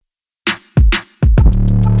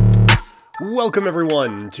Welcome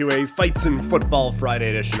everyone to a Fights in Football Friday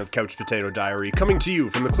edition of Couch Potato Diary, coming to you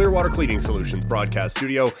from the Clearwater Cleaning Solutions broadcast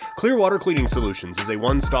studio. Clearwater Cleaning Solutions is a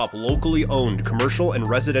one-stop, locally owned commercial and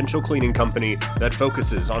residential cleaning company that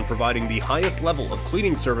focuses on providing the highest level of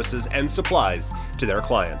cleaning services and supplies to their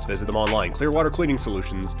clients. Visit them online,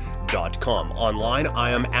 clearwatercleaningsolutions.com. Online, I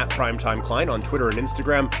am at Primetime Klein on Twitter and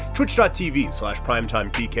Instagram,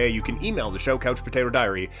 twitch.tv/primetimepk. You can email the show,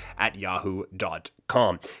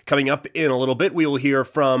 couchpotatodiary@yahoo.com. Coming up in a little bit, we will hear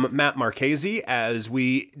from Matt Marchese as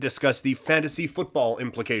we discuss the fantasy football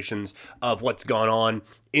implications of what's gone on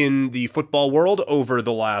in the football world over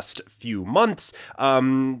the last few months.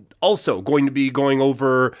 Also going to be going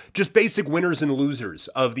over just basic winners and losers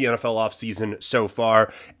of the NFL offseason so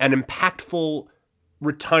far, an impactful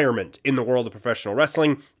retirement in the world of professional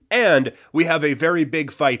wrestling, and we have a very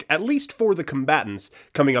big fight, at least for the combatants,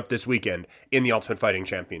 coming up this weekend in the Ultimate Fighting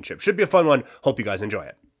Championship. Should be a fun one. Hope you guys enjoy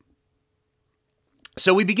it.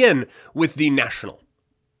 So we begin with the National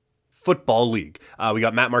Football League. We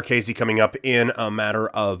got Matt Marchese coming up in a matter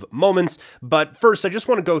of moments, but first I just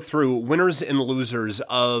want to go through winners and losers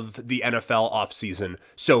of the NFL offseason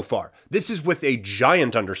so far. This is with a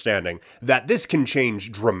giant understanding that this can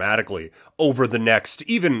change dramatically over the next,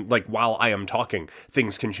 even like while I am talking,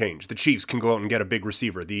 things can change. The Chiefs can go out and get a big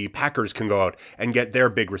receiver. The Packers can go out and get their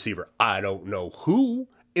big receiver. I don't know who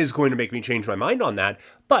is going to make me change my mind on that,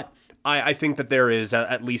 but I think that there is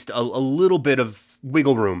at least a little bit of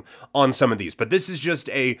wiggle room on some of these. But this is just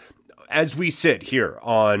as we sit here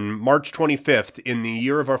on March 25th in the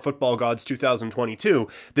year of our football gods 2022,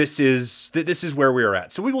 this is where we are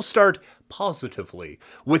at. So we will start positively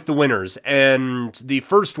with the winners. And the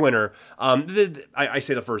first winner, I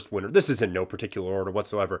say the first winner, this is in no particular order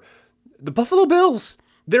whatsoever, the Buffalo Bills.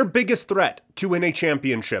 Their biggest threat to win a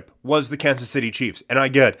championship was the Kansas City Chiefs. And I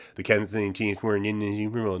get the Kansas City Chiefs weren't in the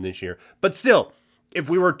Super Bowl this year. But still, if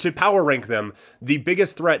we were to power rank them, the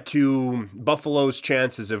biggest threat to Buffalo's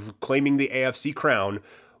chances of claiming the AFC crown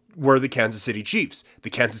were the Kansas City Chiefs.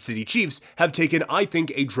 The Kansas City Chiefs have taken, I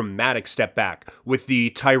think, a dramatic step back with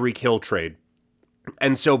the Tyreek Hill trade.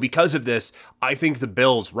 And so because of this, I think the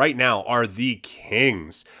Bills right now are the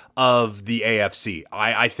kings of the AFC.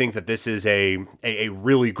 I think that this is a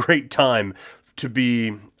really great time to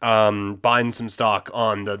be buying some stock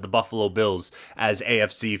on the Buffalo Bills as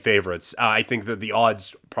AFC favorites. I think that the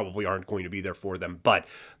odds probably aren't going to be there for them, but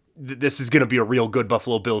this is going to be a real good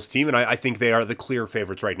Buffalo Bills team, and I think they are the clear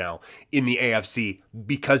favorites right now in the AFC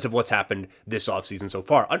because of what's happened this offseason so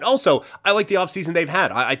far. And also, I like the offseason they've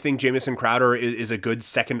had. I think Jamison Crowder is a good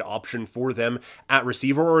second option for them at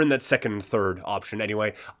receiver, or in that second and third option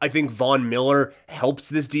anyway. I think Von Miller helps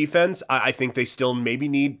this defense. I think they still maybe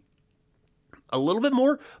need a little bit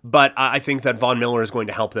more, but I think that Von Miller is going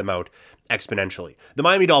to help them out exponentially. The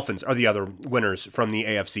Miami Dolphins are the other winners from the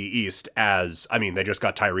AFC East, they just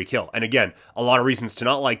got Tyreek Hill. And again, a lot of reasons to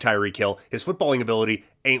not like Tyreek Hill. His footballing ability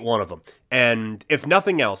ain't one of them. And if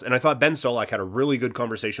nothing else, and I thought Ben Solak had a really good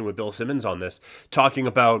conversation with Bill Simmons on this, talking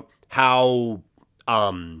about how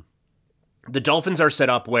the Dolphins are set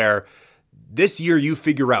up where this year you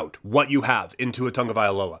figure out what you have in Tua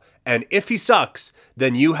Tagovailoa. And if he sucks,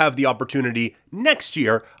 then you have the opportunity next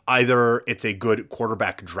year, either it's a good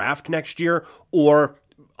quarterback draft next year or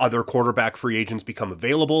other quarterback free agents become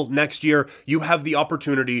available next year. You have the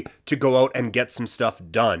opportunity to go out and get some stuff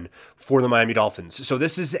done for the Miami Dolphins. So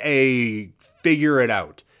this is a figure it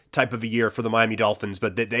out type of a year for the Miami Dolphins,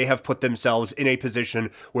 but that they have put themselves in a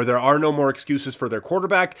position where there are no more excuses for their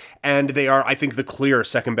quarterback, and they are, I think, the clear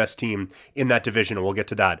second best team in that division, and we'll get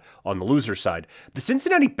to that on the loser side. The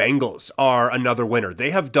Cincinnati Bengals are another winner. They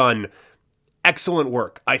have done excellent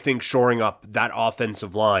work, I think, shoring up that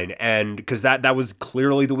offensive line, and because that was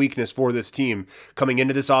clearly the weakness for this team coming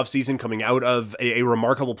into this offseason, coming out of a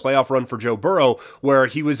remarkable playoff run for Joe Burrow, where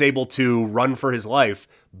he was able to run for his life,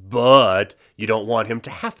 but you don't want him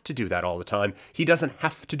to have to do that all the time. He doesn't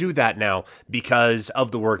have to do that now because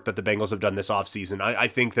of the work that the Bengals have done this offseason. I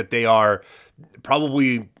think that they are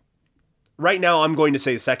probably, right now, I'm going to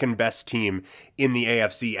say second best team in the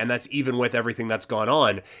AFC, and that's even with everything that's gone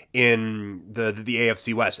on in the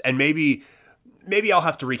AFC West. And maybe I'll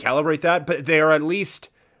have to recalibrate that, but they are at least,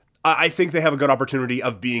 I think they have a good opportunity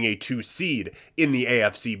of being a 2 seed in the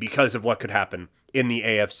AFC because of what could happen in the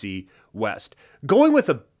AFC West. Going with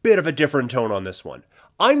a bit of a different tone on this one,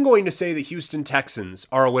 I'm going to say the Houston Texans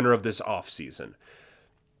are a winner of this offseason.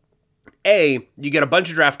 You get a bunch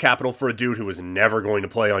of draft capital for a dude who is never going to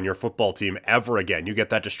play on your football team ever again. You get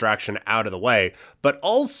that distraction out of the way. But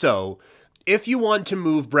also, if you want to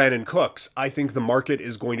move Brandon Cooks, I think the market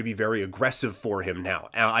is going to be very aggressive for him now.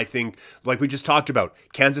 I think, like we just talked about,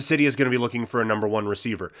 Kansas City is going to be looking for a number one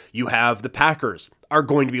receiver. You have the Packers are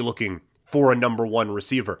going to be looking for a number one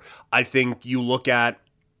receiver. I think you look at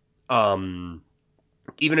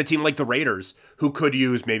even a team like the Raiders, who could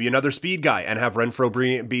use maybe another speed guy and have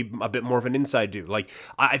Renfro be a bit more of an inside dude. Like,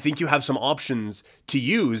 I think you have some options to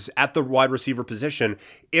use at the wide receiver position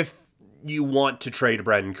if you want to trade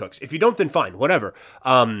Brandon Cooks. If you don't, then fine, whatever.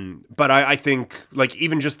 But I think, like,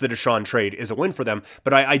 even just the Deshaun trade is a win for them.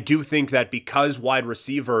 But I do think that because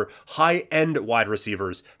high-end wide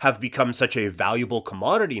receivers have become such a valuable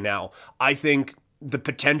commodity now, I think the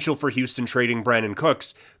potential for Houston trading Brandon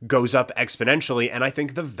Cooks goes up exponentially, and I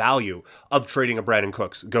think the value of trading a Brandon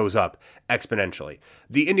Cooks goes up exponentially.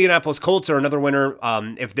 The Indianapolis Colts are another winner.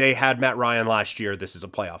 If they had Matt Ryan last year, this is a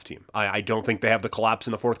playoff team. I don't think they have the collapse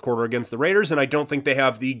in the fourth quarter against the Raiders, and I don't think they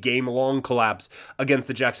have the game-long collapse against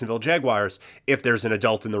the Jacksonville Jaguars if there's an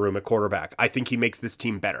adult in the room at quarterback. I think he makes this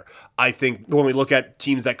team better. I think when we look at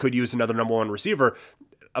teams that could use another number one receiver,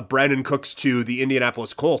 Brandon Cooks to the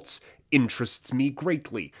Indianapolis Colts interests me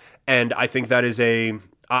greatly. And I think that is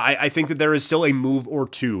I think that there is still a move or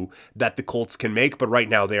two that the Colts can make, but right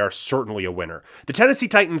now they are certainly a winner. The Tennessee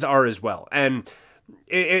Titans are as well. And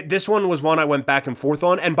this one was one I went back and forth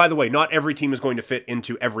on. And by the way, not every team is going to fit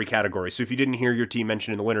into every category. So if you didn't hear your team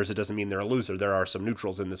mentioned in the winners, it doesn't mean they're a loser. There are some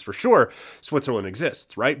neutrals in this for sure. Switzerland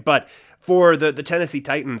exists, right? But for the Tennessee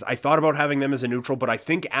Titans, I thought about having them as a neutral, but I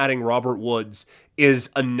think adding Robert Woods is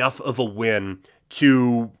enough of a win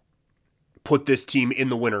to put this team in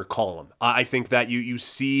the winner column. I think that you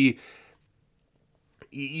see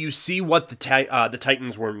what the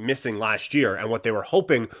Titans were missing last year and what they were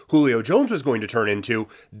hoping Julio Jones was going to turn into.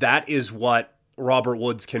 That is what Robert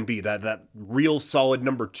Woods can be, that real solid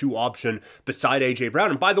number two option beside A.J. Brown.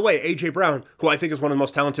 And by the way, A.J. Brown, who I think is one of the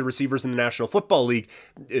most talented receivers in the National Football League,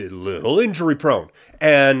 a little injury prone.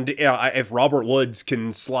 And if Robert Woods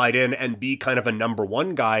can slide in and be kind of a number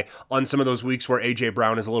one guy on some of those weeks where A.J.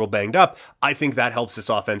 Brown is a little banged up, I think that helps this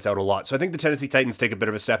offense out a lot. So I think the Tennessee Titans take a bit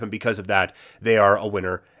of a step, and because of that, they are a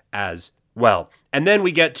winner as well. And then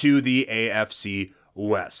we get to the AFC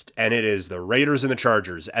West, and it is the Raiders and the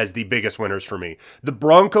Chargers as the biggest winners for me. The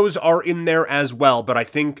Broncos are in there as well, but I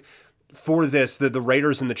think for this, the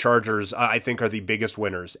Raiders and the Chargers, I think, are the biggest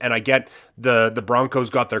winners. And I get the Broncos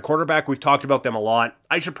got their quarterback. We've talked about them a lot.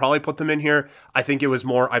 I should probably put them in here. I think it was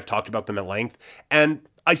more, I've talked about them at length. And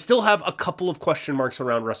I still have a couple of question marks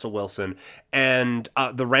around Russell Wilson. And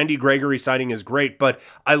the Randy Gregory signing is great, but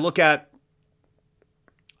I look at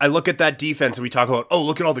that defense and we talk about, oh,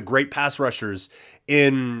 look at all the great pass rushers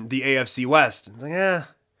in the AFC West. It's like,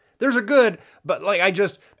 there's a good, but like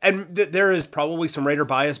there is probably some Raider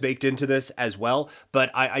bias baked into this as well.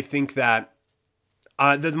 But I think that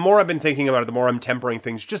the more I've been thinking about it, the more I'm tempering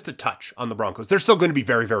things just a touch on the Broncos. They're still going to be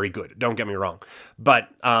very, very good. Don't get me wrong. But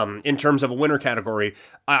in terms of a winner category,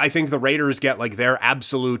 I think the Raiders get like their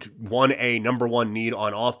absolute 1A number one need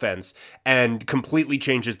on offense and completely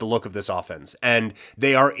changes the look of this offense. And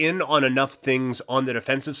they are in on enough things on the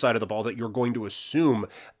defensive side of the ball that you're going to assume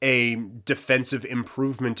a defensive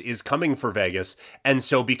improvement is coming for Vegas. And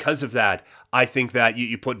so because of that, I think that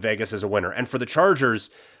you put Vegas as a winner. And for the Chargers,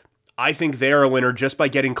 I think they're a winner just by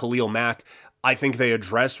getting Khalil Mack. I think they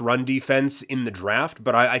address run defense in the draft,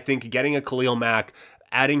 but I think getting a Khalil Mack,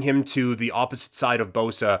 adding him to the opposite side of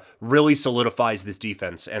Bosa, really solidifies this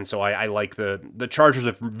defense. And so I like the Chargers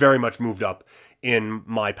have very much moved up in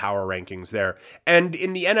my power rankings there. And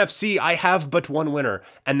in the NFC, I have but one winner,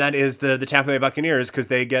 and that is the Tampa Bay Buccaneers, because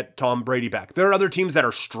they get Tom Brady back. There are other teams that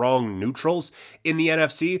are strong neutrals in the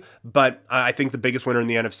NFC, but I think the biggest winner in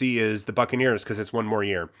the NFC is the Buccaneers, because it's one more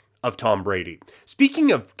year of Tom Brady.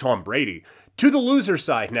 Speaking of Tom Brady, to the loser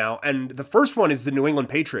side now, and the first one is the New England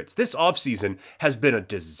Patriots. This offseason has been a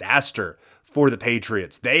disaster for the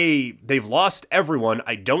Patriots. They've lost everyone.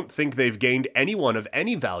 I don't think they've gained anyone of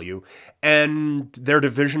any value, and their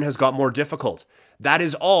division has got more difficult. That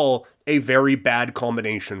is all a very bad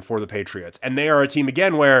combination for the Patriots. And they are a team,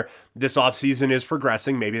 again, where this offseason is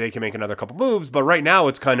progressing. Maybe they can make another couple moves, but right now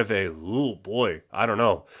it's kind of oh boy, I don't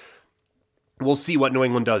know. We'll see what New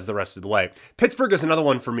England does the rest of the way. Pittsburgh is another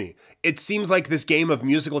one for me. It seems like this game of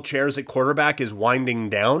musical chairs at quarterback is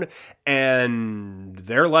winding down, and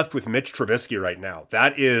they're left with Mitch Trubisky right now.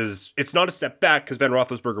 It's not a step back because Ben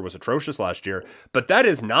Roethlisberger was atrocious last year, but that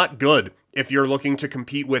is not good If you're looking to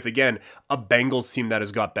compete with, again, a Bengals team that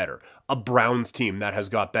has got better, a Browns team that has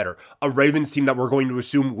got better, a Ravens team that we're going to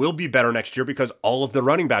assume will be better next year because all of the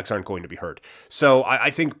running backs aren't going to be hurt. So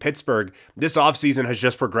I think Pittsburgh, this offseason has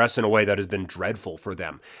just progressed in a way that has been dreadful for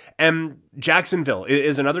them. And Jacksonville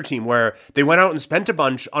is another team where they went out and spent a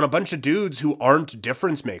bunch on a bunch of dudes who aren't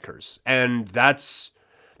difference makers. And that's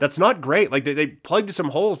not great. Like they plugged some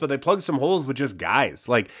holes, but they plugged some holes with just guys.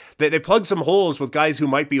 Like they plugged some holes with guys who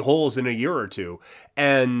might be holes in a year or two.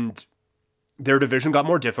 And their division got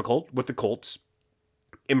more difficult with the Colts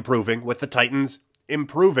improving, with the Titans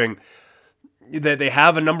improving. They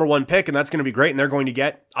have a number one pick, and that's going to be great. And they're going to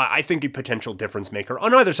get, I think, a potential difference maker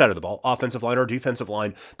on either side of the ball, offensive line or defensive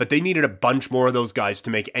line. But they needed a bunch more of those guys to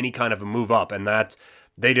make any kind of a move up. And that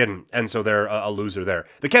they didn't, and so they're a loser there.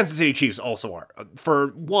 The Kansas City Chiefs also are. For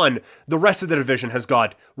one, the rest of the division has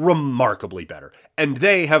got remarkably better, and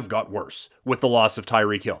they have got worse with the loss of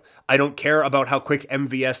Tyreek Hill. I don't care about how quick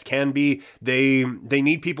MVS can be. They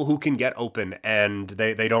need people who can get open, and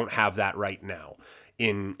they don't have that right now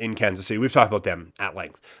in Kansas City. We've talked about them at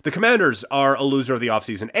length. The Commanders are a loser of the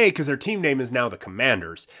offseason, A, because their team name is now the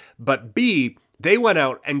Commanders, but B, they went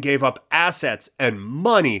out and gave up assets and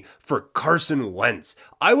money for Carson Wentz.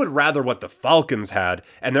 I would rather what the Falcons had,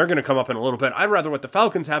 and they're going to come up in a little bit, I'd rather what the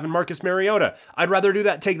Falcons have in Marcus Mariota. I'd rather do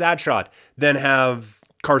that, take that shot, than have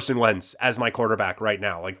Carson Wentz as my quarterback right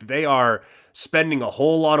now. Like, they are spending a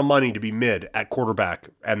whole lot of money to be mid at quarterback,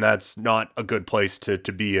 and that's not a good place to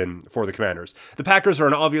be in for the Commanders. The Packers are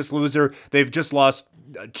an obvious loser. They've just lost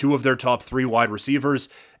two of their top three wide receivers.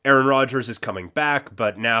 Aaron Rodgers is coming back,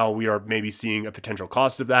 but now we are maybe seeing a potential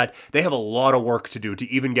cost of that. They have a lot of work to do to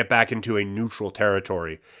even get back into a neutral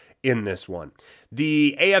territory in this one.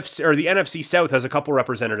 The AFC or the NFC South has a couple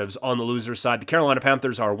representatives on the loser side. The Carolina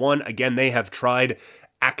Panthers are one. Again, they have tried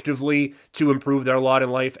actively to improve their lot in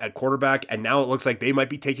life at quarterback, and now it looks like they might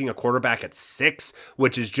be taking a quarterback at 6,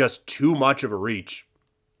 which is just too much of a reach.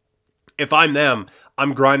 If I'm them,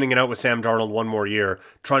 I'm grinding it out with Sam Darnold one more year,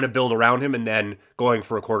 trying to build around him, and then going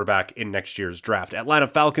for a quarterback in next year's draft. Atlanta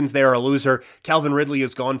Falcons, they are a loser. Calvin Ridley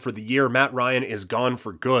is gone for the year. Matt Ryan is gone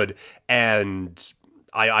for good. And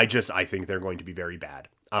I think they're going to be very bad.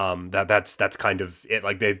 That's kind of it.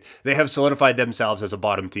 Like they have solidified themselves as a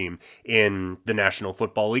bottom team in the National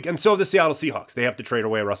Football League, and so have the Seattle Seahawks. They have to trade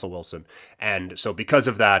away Russell Wilson, and so because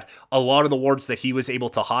of that, a lot of the warts that he was able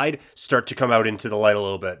to hide start to come out into the light a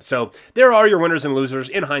little bit. So there are your winners and losers.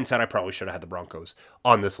 In hindsight, I probably should have had the Broncos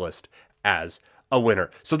on this list as a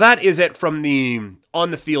winner. So that is it from the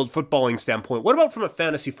on-the-field footballing standpoint. What about from a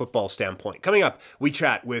fantasy football standpoint? Coming up, we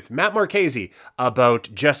chat with Matt Marchese about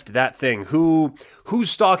just that thing. Whose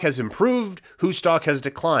stock has improved, whose stock has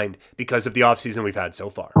declined because of the offseason we've had so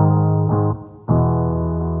far.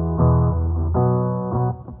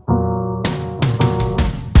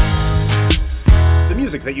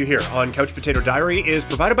 Music that you hear on Couch Potato Diary is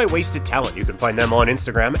provided by Wasted Talent. You can find them on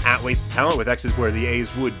Instagram at Wasted Talent with X's where the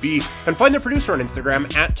A's would be, and find their producer on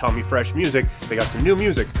Instagram at Tommy Fresh Music. They got some new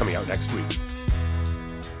music coming out next week.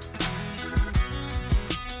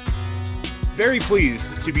 Very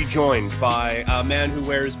pleased to be joined by a man who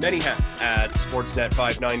wears many hats at Sportsnet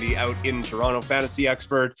 590 out in Toronto. Fantasy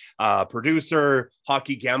expert, producer,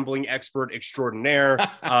 hockey gambling expert extraordinaire.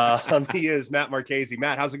 He is Matt Marchese.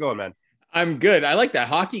 Matt, how's it going, man? I'm good. I like that,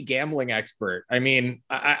 hockey gambling expert. I mean,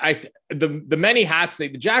 the many hats, the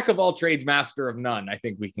jack of all trades, master of none, I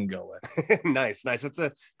think we can go with. Nice. It's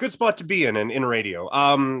a good spot to be in radio.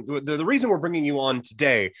 The reason we're bringing you on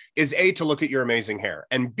today is A, to look at your amazing hair,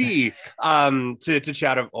 and B, to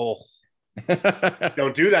chat of,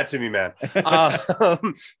 don't do that to me, man.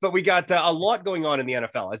 But we got a lot going on in the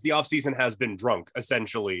NFL as the offseason has been drunk,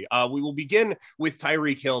 essentially. We will begin with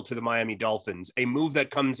Tyreek Hill to the Miami Dolphins, a move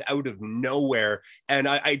that comes out of nowhere. And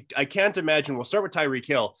I can't imagine, we'll start with Tyreek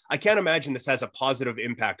Hill. I can't imagine this has a positive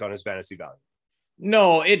impact on his fantasy value.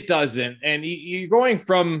 No, it doesn't. And you're going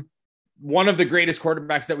from one of the greatest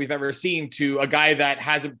quarterbacks that we've ever seen to a guy that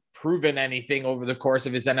hasn't proven anything over the course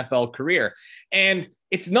of his NFL career. And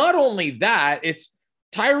it's not only that, it's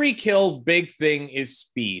Tyreek Hill's big thing is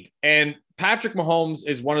speed. And Patrick Mahomes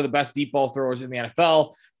is one of the best deep ball throwers in the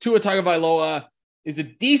NFL. Tua Tagovailoa is a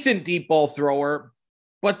decent deep ball thrower,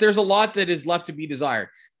 but there's a lot that is left to be desired.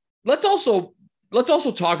 Let's also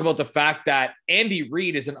talk about the fact that Andy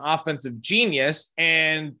Reid is an offensive genius,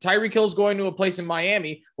 and Tyreek Hill is going to a place in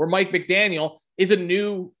Miami where Mike McDaniel is a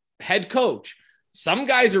new head coach. Some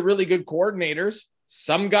guys are really good coordinators.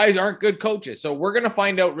 Some guys aren't good coaches. So we're going to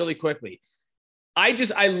find out really quickly. I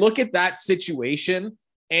look at that situation,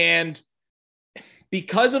 and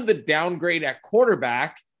because of the downgrade at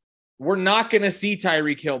quarterback, we're not going to see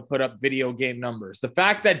Tyreek Hill put up video game numbers. The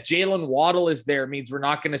fact that Jalen Waddle is there means we're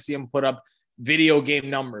not going to see him put up video game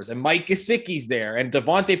numbers. And Mike Gesicki's there. And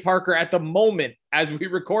Devontae Parker at the moment, as we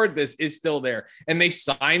record this, is still there. And they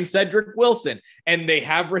signed Cedric Wilson. And they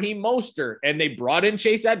have Raheem Mostert. And they brought in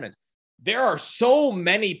Chase Edmonds. There are so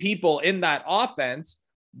many people in that offense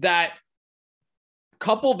that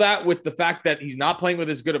couple that with the fact that he's not playing with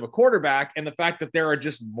as good of a quarterback and the fact that there are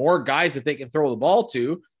just more guys that they can throw the ball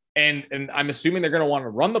to. And I'm assuming they're going to want to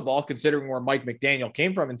run the ball considering where Mike McDaniel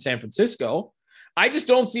came from in San Francisco. I just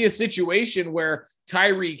don't see a situation where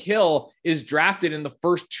Tyreek Hill is drafted in the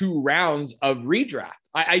first 2 rounds of redraft.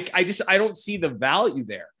 I don't see the value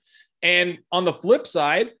there. And on the flip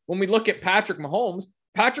side, when we look at Patrick Mahomes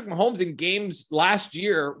in games last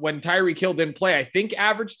year when Tyreek Hill didn't play, I think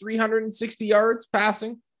averaged 360 yards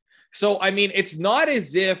passing. So, I mean, it's not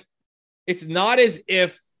as if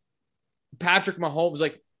Patrick Mahomes,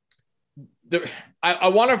 like, I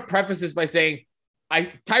want to preface this by saying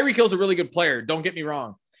Tyreek Hill's a really good player. Don't get me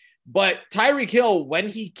wrong. But Tyreek Hill, when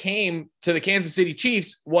he came to the Kansas City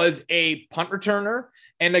Chiefs, was a punt returner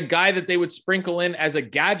and a guy that they would sprinkle in as a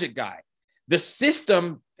gadget guy. The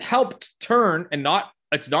system helped turn, and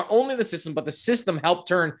it's not only the system, but the system helped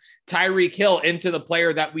turn Tyreek Hill into the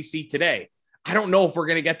player that we see today. I don't know if we're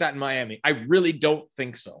going to get that in Miami. I really don't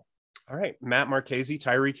think so. All right, Matt Marchese,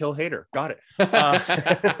 Tyreek Hill hater. Got it.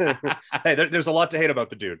 Hey, there's a lot to hate about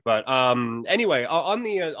the dude. But anyway, on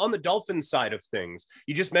the Dolphins side of things,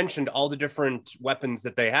 you just mentioned all the different weapons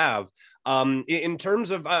that they have. In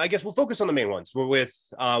terms of, I guess we'll focus on the main ones with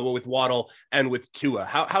Waddle and with Tua.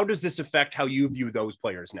 How does this affect how you view those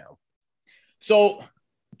players now? So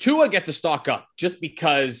Tua gets a stock up just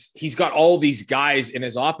because he's got all these guys in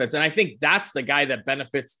his offense. And I think that's the guy that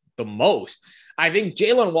benefits the most. I think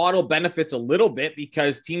Jalen Waddle benefits a little bit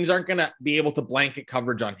because teams aren't going to be able to blanket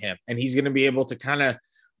coverage on him. And he's going to be able to kind of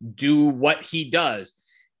do what he does.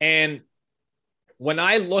 And when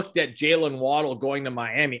I looked at Jalen Waddle going to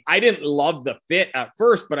Miami, I didn't love the fit at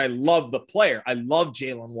first, but I love the player. I love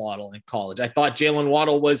Jalen Waddle in college. I thought Jalen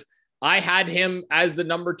Waddle I had him as the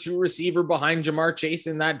number 2 receiver behind Jamar Chase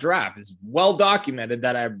in that draft. It's well documented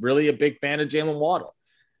that I'm really a big fan of Jalen Waddle.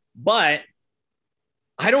 But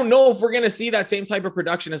I don't know if we're going to see that same type of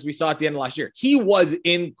production as we saw at the end of last year. He was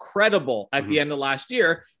incredible at the end of last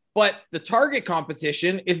year, but the target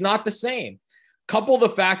competition is not the same. Couple the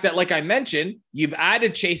fact that, like I mentioned, you've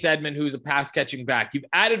added Chase Edmonds, who's a pass catching back. You've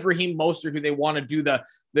added Raheem Mostert, who they want to do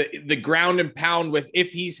the ground and pound with if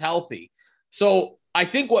he's healthy. So I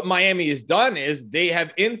think what Miami has done is they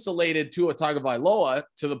have insulated Tua Tagovailoa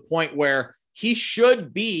to the point where he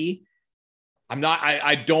should be.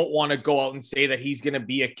 I don't want to go out and say that he's going to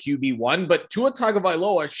be a QB1, but Tua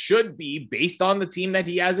Tagovailoa should be, based on the team that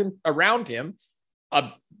he has around him,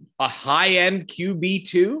 a high-end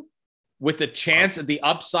QB2 with a chance at the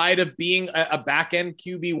upside of being a back-end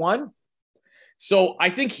QB1. So I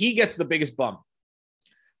think he gets the biggest bump.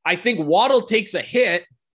 I think Waddle takes a hit,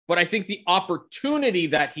 but I think the opportunity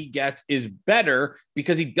that he gets is better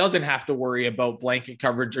because he doesn't have to worry about blanket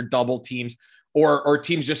coverage or double teams or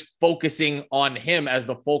teams just focusing on him as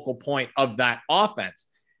the focal point of that offense.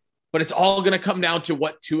 But it's all going to come down to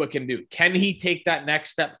what Tua can do. Can he take that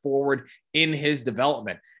next step forward in his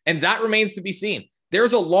development? And that remains to be seen.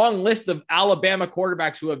 There's a long list of Alabama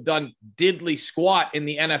quarterbacks who have done diddly squat in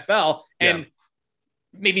the NFL, and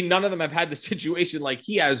maybe none of them have had the situation like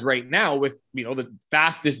he has right now with, the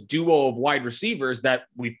fastest duo of wide receivers that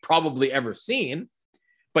we've probably ever seen,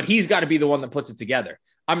 but he's got to be the one that puts it together.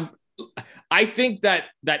 I think that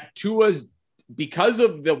Tua's, because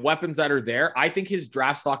of the weapons that are there, I think his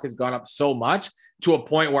draft stock has gone up so much to a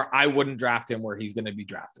point where I wouldn't draft him where he's going to be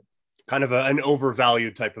drafted. Kind of an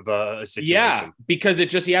overvalued type of a situation. Yeah, because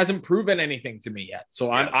he hasn't proven anything to me yet. So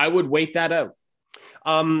I would wait that out.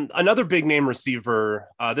 Another big name receiver,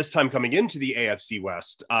 this time coming into the AFC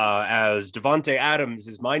West, as Davante Adams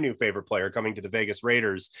is my new favorite player coming to the Vegas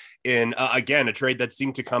Raiders in, again, a trade that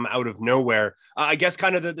seemed to come out of nowhere. I guess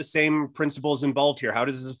kind of the same principles involved here. How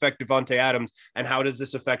does this affect Davante Adams, and how does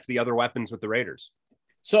this affect the other weapons with the Raiders?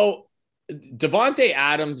 So Davante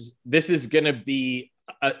Adams, this is going to be,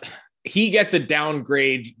 he gets a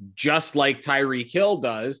downgrade just like Tyreek Hill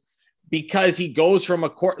does, because he goes from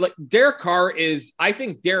like Derek Carr I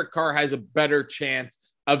think Derek Carr has a better chance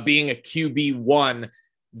of being a QB1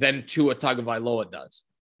 than Tua Tagovailoa does,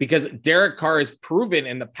 because Derek Carr has proven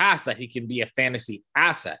in the past that he can be a fantasy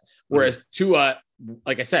asset. Whereas Tua,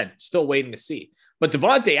 like I said, still waiting to see. But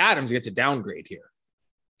Davante Adams gets a downgrade here.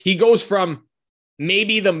 He goes from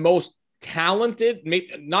maybe the most talented,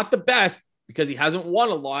 maybe not the best, because he hasn't won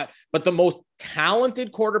a lot, but the most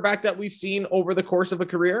talented quarterback that we've seen over the course of a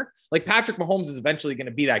career, like Patrick Mahomes is eventually going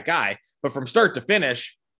to be that guy, but from start to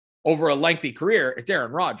finish over a lengthy career, it's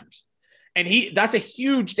Aaron Rodgers. And that's a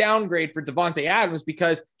huge downgrade for Davante Adams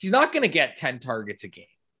because he's not going to get 10 targets a game.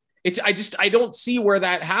 I don't see where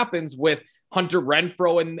that happens with Hunter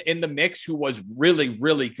Renfrow in the mix, who was really,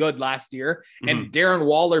 really good last year, and Darren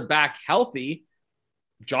Waller back healthy.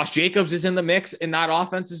 Josh Jacobs is in the mix in that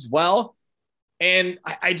offense as well. And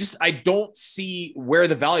I don't see where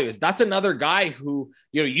the value is. That's another guy who,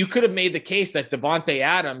 you could have made the case that Davante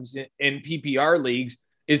Adams in PPR leagues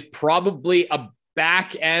is probably a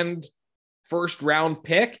back end first round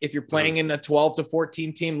pick if you're playing in a 12 to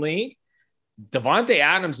 14 team league. Davante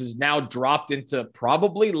Adams is now dropped into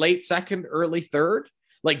probably late second, early third.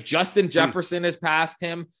 Like Justin Jefferson has passed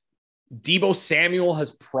him. Deebo Samuel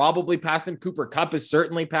has probably passed him. Cooper Kupp has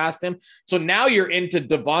certainly passed him. So now you're into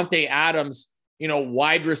Davante Adams,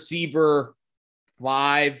 wide receiver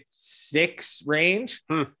 5-6 range,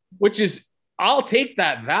 which is, I'll take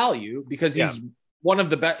that value because he's one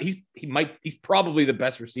of the best. He's probably the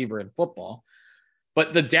best receiver in football.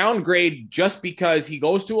 But the downgrade, just because he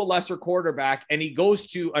goes to a lesser quarterback and he goes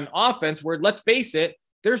to an offense where, let's face it,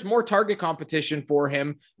 there's more target competition for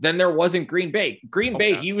him than there was in Green Bay. Green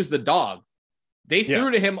Bay, he was the dog. They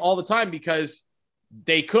threw to him all the time because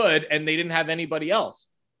they could, and they didn't have anybody else.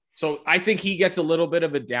 So I think he gets a little bit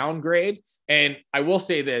of a downgrade. And I will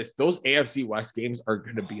say this, those AFC West games are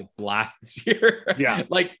going to be a blast this year. Yeah.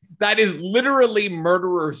 Like that is literally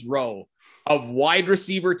murderer's row of wide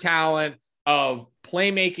receiver talent, of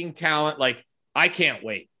playmaking talent. Like I can't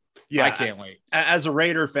wait. Yeah, I can't wait. As a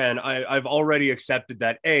Raider fan, I've already accepted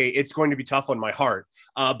that it's going to be tough on my heart.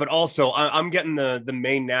 But also I'm getting the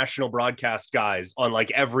main national broadcast guys on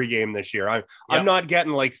like every game this year. I'm not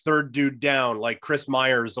getting like third dude down like Chris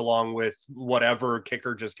Myers along with whatever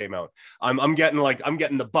kicker just came out. I'm getting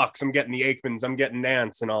the Bucks, I'm getting the Aikmans, I'm getting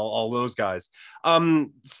Nance and all those guys.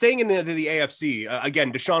 Staying in the AFC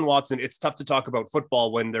again, Deshaun Watson. It's tough to talk about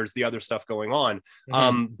football when there's the other stuff going on.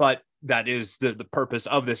 But that is the purpose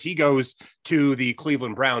of this. He goes to the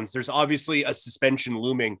Cleveland Browns. There's obviously a suspension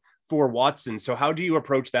looming for Watson. So how do you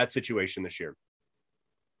approach that situation this year?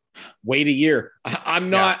 Wait a year. I'm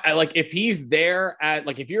not like, if he's there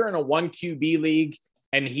if you're in a 1 QB league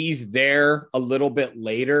and he's there a little bit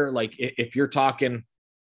later, like if you're talking,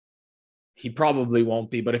 he probably won't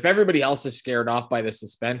be, but if everybody else is scared off by the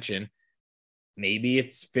suspension, maybe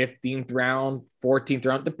it's 15th round, 14th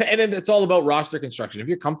round, and it's all about roster construction. If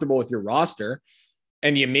you're comfortable with your roster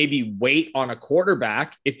and you maybe wait on a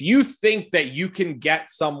quarterback, if you think that you can get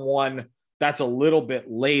someone that's a little bit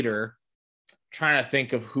later, trying to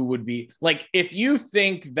think of who would be like, if you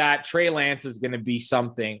think that Trey Lance is going to be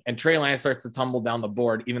something and Trey Lance starts to tumble down the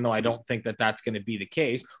board, even though I don't think that that's going to be the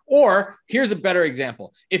case, or here's a better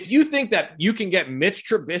example. If you think that you can get Mitch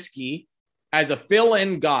Trubisky as a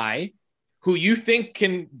fill-in guy who you think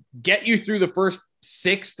can get you through the first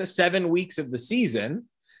 6 to 7 weeks of the season,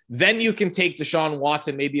 then you can take Deshaun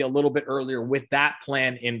Watson maybe a little bit earlier with that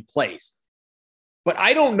plan in place. But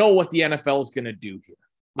I don't know what the NFL is going to do here.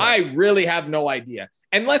 Right. I really have no idea.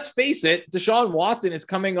 And let's face it, Deshaun Watson is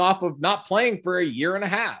coming off of not playing for a year and a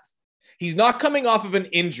half. He's not coming off of an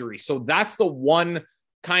injury. So that's the one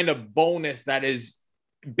kind of bonus that is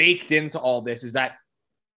baked into all this, is that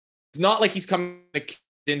it's not like he's coming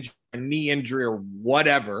to a knee injury or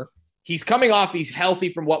whatever. He's coming off, he's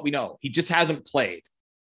healthy from what we know. He just hasn't played.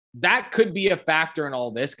 That could be a factor in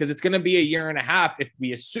all this because it's going to be a year and a half if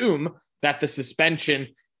we assume that the suspension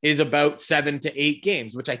is about 7 to 8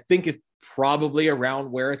 games, which I think is probably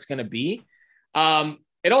around where it's going to be.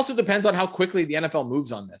 It also depends on how quickly the NFL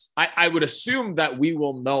moves on this. I would assume that we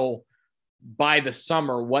will know by the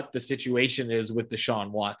summer what the situation is with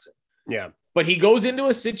Deshaun Watson. Yeah. But he goes into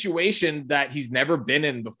a situation that he's never been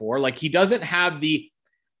in before. Like he doesn't have the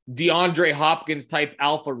DeAndre Hopkins type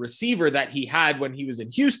alpha receiver that he had when he was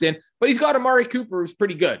in Houston, but he's got Amari Cooper, who's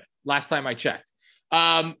pretty good last time I checked.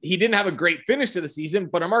 He didn't have a great finish to the season,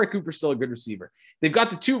 but Amari Cooper's still a good receiver. They've got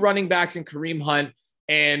the 2 running backs in Kareem Hunt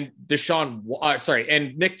and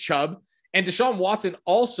and Nick Chubb. And Deshaun Watson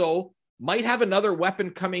also might have another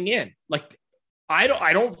weapon coming in. Like, I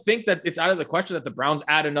don't think that it's out of the question that the Browns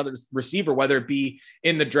add another receiver, whether it be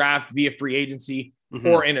in the draft, via free agency,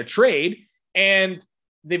 or in a trade. And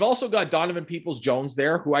they've also got Donovan Peoples-Jones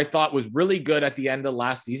there, who I thought was really good at the end of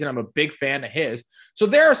last season. I'm a big fan of his. So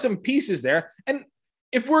there are some pieces there. And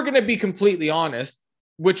if we're going to be completely honest,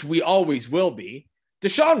 which we always will be,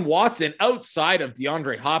 Deshaun Watson, outside of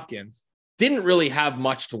DeAndre Hopkins, didn't really have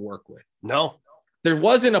much to work with. No. There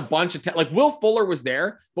wasn't a bunch of like Will Fuller was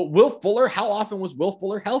there, but Will Fuller, how often was Will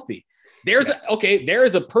Fuller healthy? There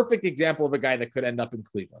is a perfect example of a guy that could end up in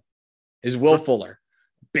Cleveland. Is Will Fuller.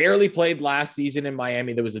 Barely played last season in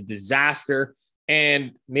Miami. There was a disaster.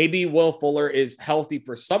 And maybe Will Fuller is healthy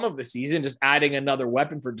for some of the season, just adding another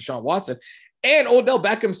weapon for Deshaun Watson. And Odell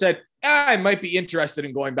Beckham said, I might be interested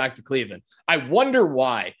in going back to Cleveland. I wonder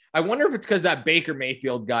why. I wonder if it's because that Baker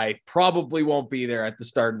Mayfield guy probably won't be there at the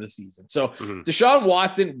start of the season. So Deshaun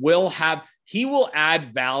Watson will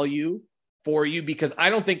add value for you, because I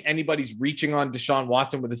don't think anybody's reaching on Deshaun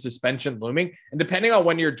Watson with a suspension looming. And depending on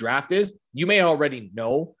when your draft is, you may already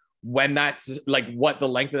know when that's like what the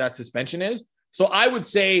length of that suspension is. So I would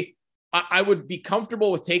say I would be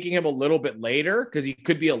comfortable with taking him a little bit later because he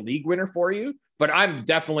could be a league winner for you, but I'm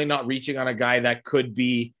definitely not reaching on a guy that could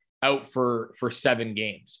be out for 7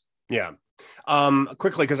 games. Yeah.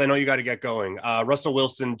 Quickly, because I know you got to get going. Russell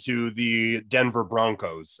Wilson to the Denver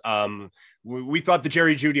Broncos. We thought the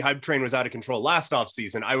Jerry Jeudy hype train was out of control last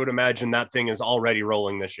offseason. I would imagine that thing is already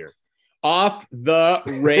rolling this year. Off the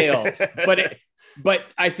rails. But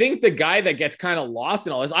I think the guy that gets kind of lost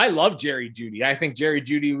in all this, I love Jerry Jeudy. I think Jerry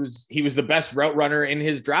Jeudy was the best route runner in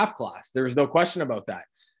his draft class. There was no question about that.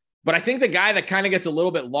 But I think the guy that kind of gets a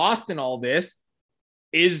little bit lost in all this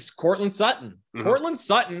is Courtland Sutton. Courtland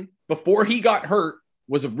Sutton, before he got hurt,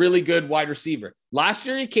 was a really good wide receiver. Last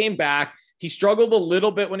year he came back. He struggled a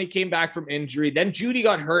little bit when he came back from injury. Then Jeudy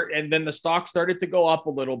got hurt, and then the stock started to go up a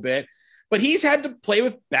little bit. But he's had to play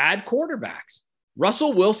with bad quarterbacks.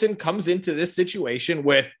 Russell Wilson comes into this situation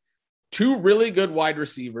with 2 really good wide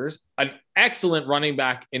receivers, an excellent running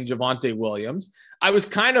back in Javonte Williams. I was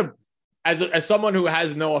kind of, as someone who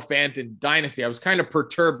has Noah Fant in Dynasty, I was kind of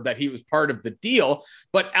perturbed that he was part of the deal.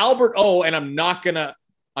 But Albert O, and I'm not gonna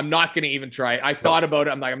even try. I thought about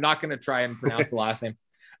it. I'm not gonna try and pronounce the last name.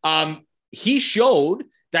 He showed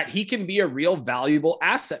that he can be a real valuable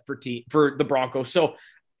asset for the Broncos. So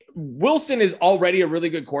Wilson is already a really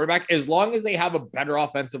good quarterback as long as they have a better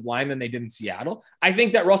offensive line than they did in Seattle. I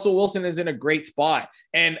think that Russell Wilson is in a great spot.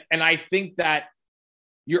 And I think that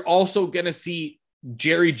you're also going to see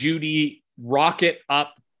Jerry Jeudy rocket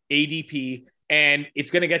up ADP, and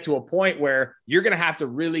it's going to get to a point where you're going to have to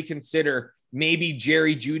really consider maybe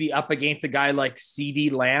Jerry Jeudy up against a guy like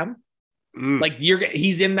CeeDee Lamb. Like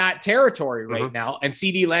he's in that territory right now. And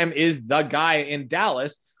CeeDee Lamb is the guy in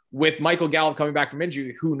Dallas. With Michael Gallup coming back from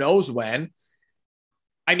injury, who knows when.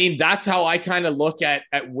 I mean, that's how I kind of look at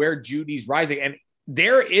where Judy's rising. And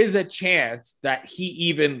there is a chance that he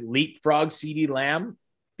even leapfrogs CeeDee Lamb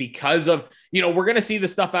because of, we're going to see the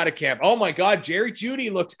stuff out of camp. Oh my God, Jerry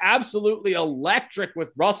Jeudy looks absolutely electric with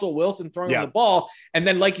Russell Wilson throwing the ball. And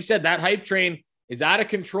then, like you said, that hype train is out of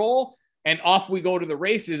control and off we go to the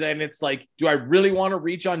races. And it's like, do I really want to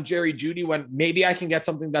reach on Jerry Jeudy when maybe I can get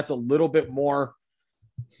something that's a little bit more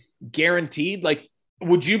guaranteed? Like,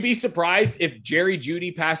 would you be surprised if Jerry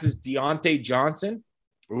Jeudy passes Deontay Johnson?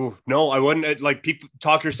 Ooh, no, I wouldn't. Like, people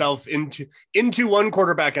talk yourself into one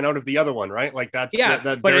quarterback and out of the other one, right? Like that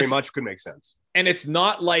very much could make sense. And it's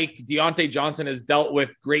not like Deontay Johnson has dealt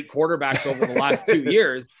with great quarterbacks over the last 2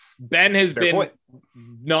 years. Ben has been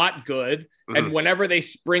not good. And whenever they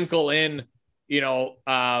sprinkle in,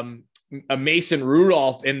 a Mason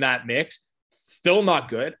Rudolph in that mix, still not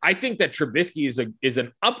good. I think that Trubisky is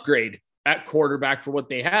an upgrade at quarterback for what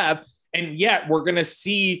they have. And yet we're going to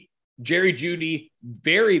see Jerry Jeudy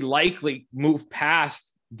very likely move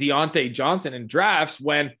past Deontay Johnson in drafts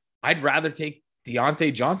when I'd rather take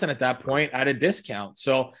Deontay Johnson at that point at a discount.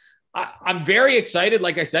 So I'm very excited,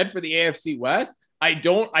 like I said, for the AFC West. I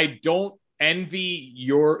don't envy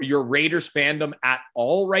your Raiders fandom at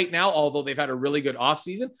all right now, although they've had a really good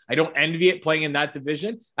offseason. I don't envy it playing in that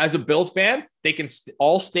division. As a Bills fan, they can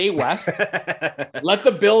all stay west. Let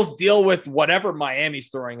the Bills deal with whatever Miami's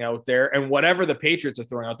throwing out there and whatever the Patriots are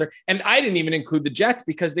throwing out there. And I didn't even include the Jets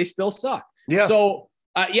because they still suck. Yeah. So,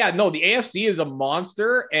 the AFC is a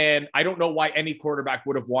monster, and I don't know why any quarterback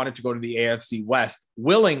would have wanted to go to the AFC West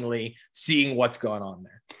willingly, seeing what's going on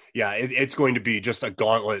there. Yeah, it's going to be just a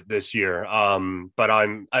gauntlet this year. But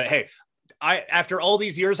after all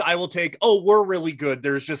these years, I will take, we're really good.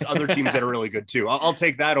 There's just other teams that are really good too. I'll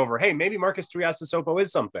take that over. Hey, maybe Marcus Tuiasosopo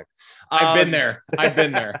is something. I've been there.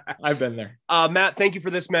 Matt, thank you for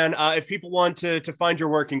this, man. If people want to find your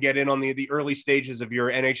work and get in on the early stages of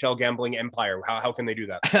your NHL gambling empire, how can they do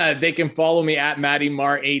that? They can follow me at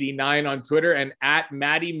MattyMar89 on Twitter and at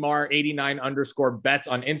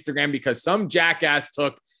MattyMar89_bets on Instagram, because some jackass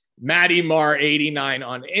took Matty Mar 89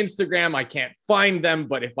 on Instagram. I can't find them,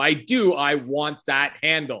 but if I do, I want that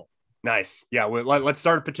handle. Nice. Yeah. Let's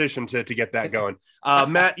start a petition to get that going.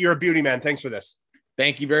 Matt, you're a beauty, man. Thanks for this.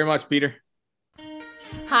 Thank you very much, Peter.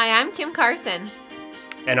 Hi, I'm Kim Carson.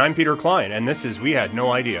 And I'm Peter Klein, and this is We Had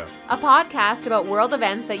No Idea, a podcast about world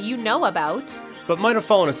events that you know about, but might have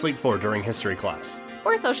fallen asleep for during history class.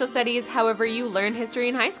 Or social studies, however you learn history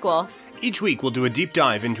in high school. Each week, we'll do a deep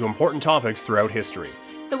dive into important topics throughout history.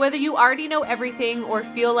 So whether you already know everything or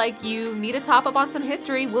feel like you need a top up on some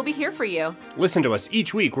history, we'll be here for you. Listen to us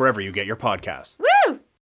each week wherever you get your podcasts. Woo!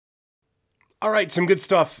 All right, some good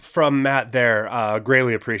stuff from Matt there.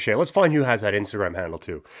 Greatly appreciate it. Let's find who has that Instagram handle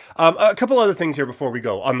too. A couple other things here before we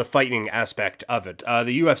go on the fighting aspect of it.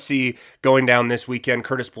 The UFC going down this weekend.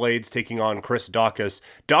 Curtis Blaydes taking on Chris Daukaus.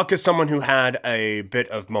 Daukaus, someone who had a bit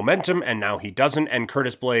of momentum and now he doesn't. And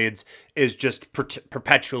Curtis Blaydes is just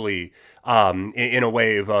perpetually in a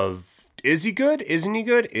wave of, is he good? Isn't he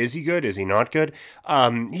good? Is he good? Is he not good?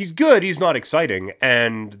 He's good. He's not exciting.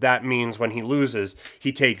 And that means when he loses,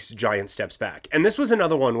 he takes giant steps back. And this was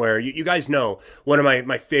another one where you guys know one of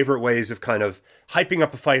my favorite ways of kind of hyping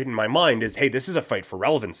up a fight in my mind is, hey, this is a fight for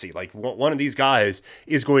relevancy. Like one of these guys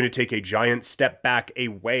is going to take a giant step back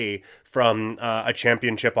away from a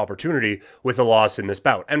championship opportunity with a loss in this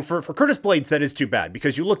bout. And for Curtis Blaydes, that is too bad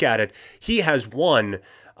because you look at it, he has won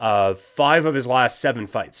 5 of his last 7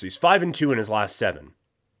 fights. So he's 5-2 in his last 7.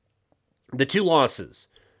 The 2 losses,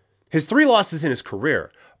 his 3 losses in his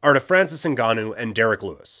career are to Francis Ngannou and Derek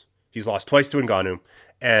Lewis. He's lost twice to Ngannou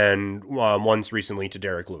and once recently to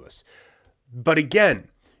Derek Lewis. But again,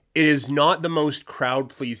 it is not the most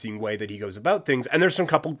crowd-pleasing way that he goes about things, and there's a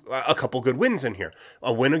couple good wins in here.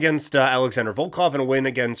 A win against Alexander Volkov and a win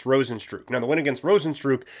against Rozenstruik. Now, the win against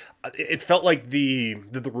Rozenstruik, it felt like the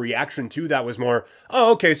reaction to that was more,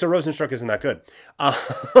 oh, okay, so Rozenstruik isn't that good,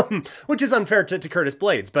 which is unfair to Curtis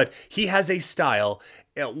Blaydes, but he has a style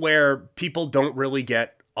where people don't really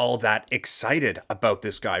get all that excited about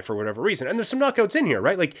this guy for whatever reason. And there's some knockouts in here,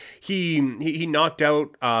 right? Like he knocked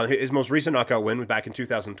out, his most recent knockout win was back in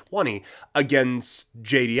 2020 against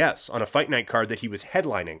JDS on a fight night card that he was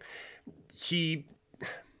headlining. He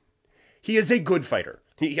is a good fighter.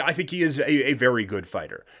 I think he is a very good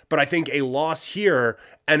fighter. But I think a loss here,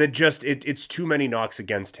 and it's too many knocks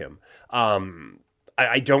against him.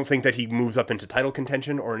 I don't think that he moves up into title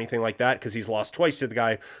contention or anything like that because he's lost twice to the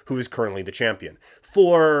guy who is currently the champion.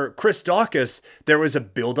 For Chris Daukaus, there was a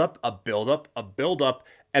build-up,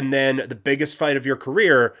 and then the biggest fight of your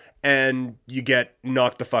career, and you get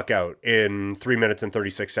knocked the fuck out in 3 minutes and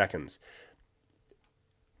 36 seconds.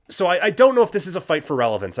 So I don't know if this is a fight for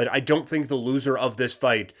relevance. I don't think the loser of this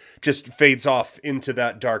fight just fades off into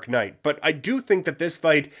that dark night. But I do think that this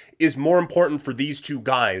fight is more important for these two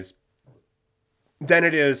guys than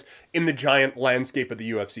it is in the giant landscape of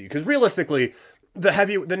the UFC. Because realistically,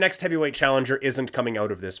 the next heavyweight challenger isn't coming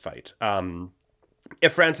out of this fight.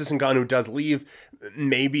 If Francis Ngannou does leave,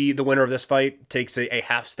 maybe the winner of this fight takes a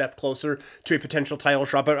half step closer to a potential title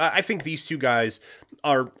shot. But I think these two guys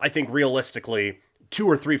are, I think realistically, 2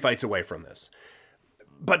 or 3 fights away from this.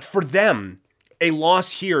 But for them, a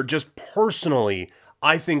loss here just personally,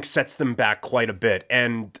 I think sets them back quite a bit.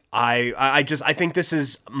 And I think this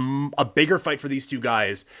is a bigger fight for these two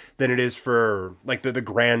guys than it is for like the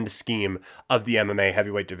grand scheme of the MMA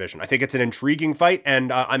heavyweight division. I think it's an intriguing fight,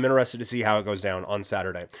 and I'm interested to see how it goes down on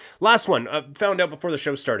Saturday. Last one, found out before the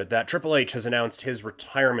show started that Triple H has announced his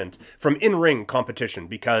retirement from in-ring competition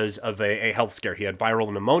because of a health scare. He had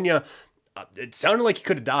viral pneumonia. It sounded like he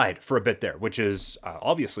could have died for a bit there, which is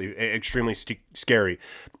obviously extremely scary.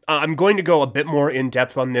 I'm going to go a bit more in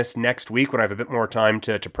depth on this next week when I have a bit more time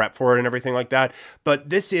to prep for it and everything like that. But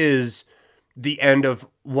this is the end of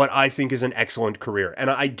what I think is an excellent career. And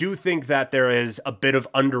I do think that there is a bit of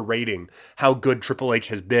underrating how good Triple H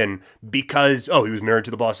has been because, he was married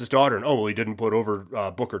to the boss's daughter, and he didn't put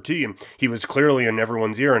over Booker T, and he was clearly in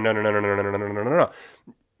everyone's ear, and no.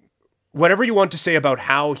 Whatever you want to say about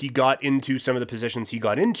how he got into some of the positions he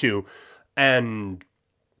got into and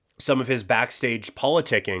some of his backstage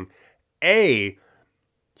politicking,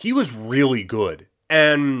 he was really good.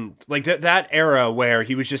 And like that era where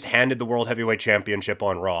he was just handed the World Heavyweight Championship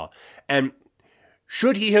on Raw. And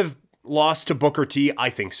should he have lost to Booker T? I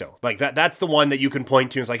think so. Like that's the one that you can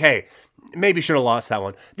point to. It's like, hey, maybe should have lost that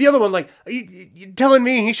one. The other one, like, you telling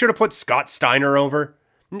me he should have put Scott Steiner over?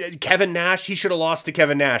 Kevin Nash, he should have lost to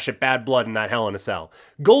Kevin Nash at Bad Blood in that Hell in a Cell.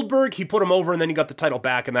 Goldberg, he put him over and then he got the title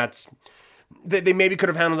back, and they maybe could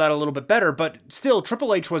have handled that a little bit better, but still,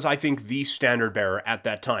 Triple H was, I think, the standard bearer at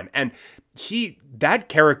that time. And that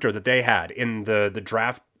character that they had in the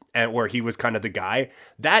draft, and where he was kind of the guy,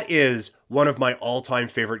 that is one of my all-time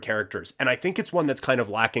favorite characters. And I think it's one that's kind of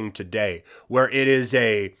lacking today, where it is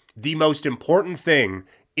the most important thing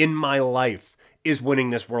in my life is winning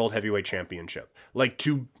this World Heavyweight Championship. Like,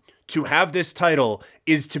 to have this title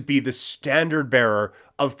is to be the standard bearer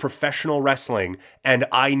of professional wrestling, and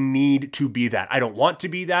I need to be that. I don't want to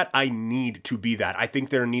be that. I need to be that. I think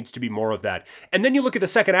there needs to be more of that. And then you look at the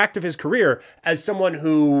second act of his career as someone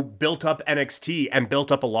who built up NXT and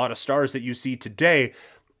built up a lot of stars that you see today.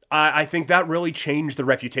 I think that really changed the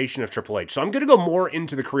reputation of Triple H. So I'm going to go more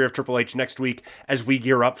into the career of Triple H next week as we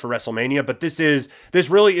gear up for WrestleMania. But this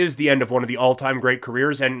really is the end of one of the all-time great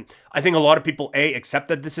careers. And I think a lot of people, A, accept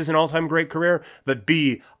that this is an all-time great career. But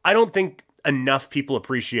B, I don't think enough people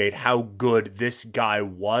appreciate how good this guy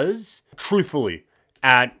was, truthfully,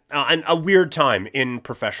 at a weird time in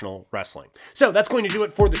professional wrestling. So that's going to do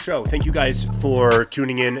it for the show. Thank you guys for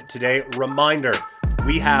tuning in today. Reminder,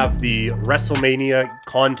 we have the WrestleMania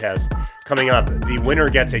contest coming up. The winner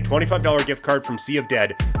gets a $25 gift card from Sea of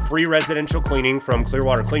Dead, free residential cleaning from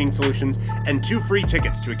Clearwater Cleaning Solutions, and 2 free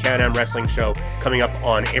tickets to a Can-Am Wrestling show coming up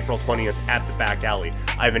on April 20th at the Back Alley.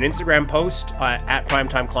 I have an Instagram post at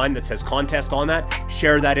Primetime Klein that says contest on that.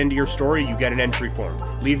 Share that into your story. You get an entry form.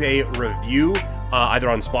 Leave a review either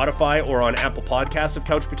on Spotify or on Apple Podcasts of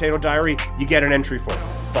Couch Potato Diary. You get an entry form.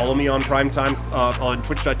 Follow me on Primetime on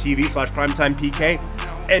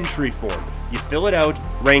twitch.tv/PrimetimePK. Entry form. You fill it out,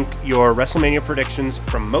 rank your WrestleMania predictions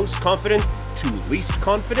from most confident to least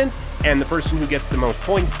confident, and the person who gets the most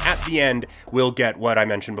points at the end will get what I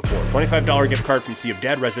mentioned before. $25 gift card from Sea of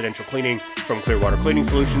Dead, residential cleaning from Clearwater Cleaning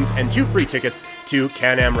Solutions, and 2 free tickets to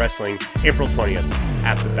Can-Am Wrestling April 20th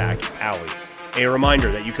at the Back Alley. A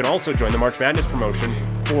reminder that you can also join the March Madness promotion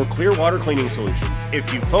for Clearwater Cleaning Solutions.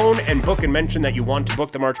 If you phone and book and mention that you want to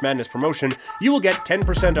book the March Madness promotion, you will get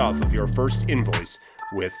 10% off of your first invoice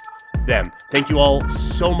with them. Thank you all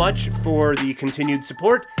so much for the continued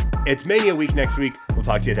support. It's Mania Week next week. We'll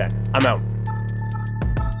talk to you then. I'm out.